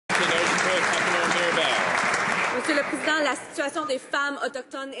Monsieur le Président, la situation des femmes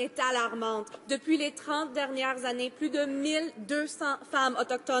autochtones est alarmante. Depuis les 30 dernières années, plus de 1200 femmes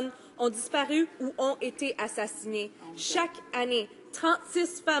autochtones ont disparu ou ont été assassinées. Chaque année,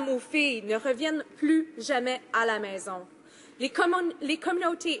 36 femmes ou filles ne reviennent plus jamais à la maison. Les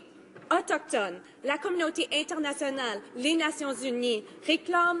communautés autochtones, la communauté internationale, les Nations unies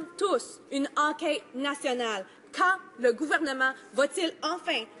réclament tous une enquête nationale. Quand le gouvernement va-t-il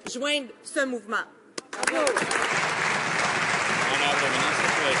enfin joindre ce mouvement?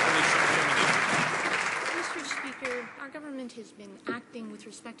 Mr. Speaker, our government has been acting with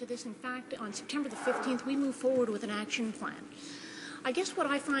respect to this. In fact, on September the 15th, we moved forward with an action plan. I guess what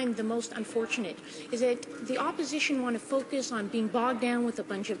I find the most unfortunate is that the opposition want to focus on being bogged down with a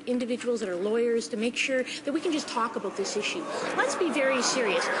bunch of individuals that are lawyers to make sure that we can just talk about this issue. Let's be very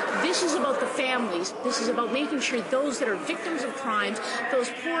serious. This is about the families. This is about making sure those that are victims of crimes,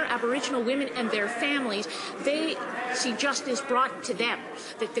 those poor Aboriginal women and their families, they see justice brought to them,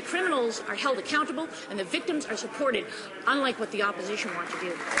 that the criminals are held accountable and the victims are supported, unlike what the opposition want to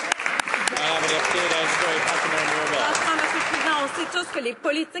do. On sait tous que les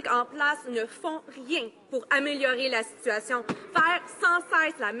politiques en place ne font rien pour améliorer la situation. Faire sans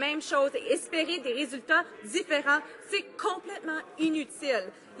cesse la même chose et espérer des résultats différents, c'est complètement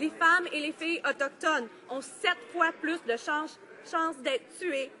inutile. Les femmes et les filles autochtones ont 7 fois plus de chances d'être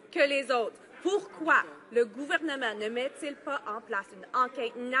tuées que les autres. Pourquoi le gouvernement ne met-il pas en place une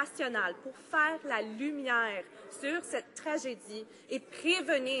enquête nationale pour faire la lumière sur cette tragédie et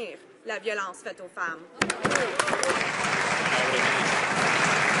prévenir la violence faite aux femmes?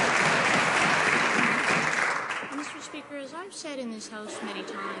 Mr. Speaker, as I've said in this House many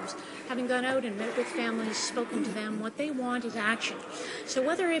times, having gone out and met with families, spoken to them, what they want is action. So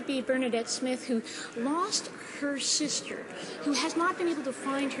whether it be Bernadette Smith, who lost her sister, who has not been able to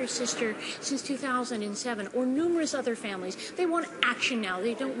find her sister since 2007, or numerous other families, they want action now.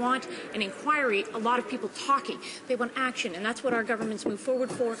 They don't want an inquiry, a lot of people talking. They want action, and that's what our government's moved forward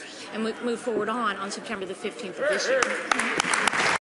for and move forward on September the 15th of this year.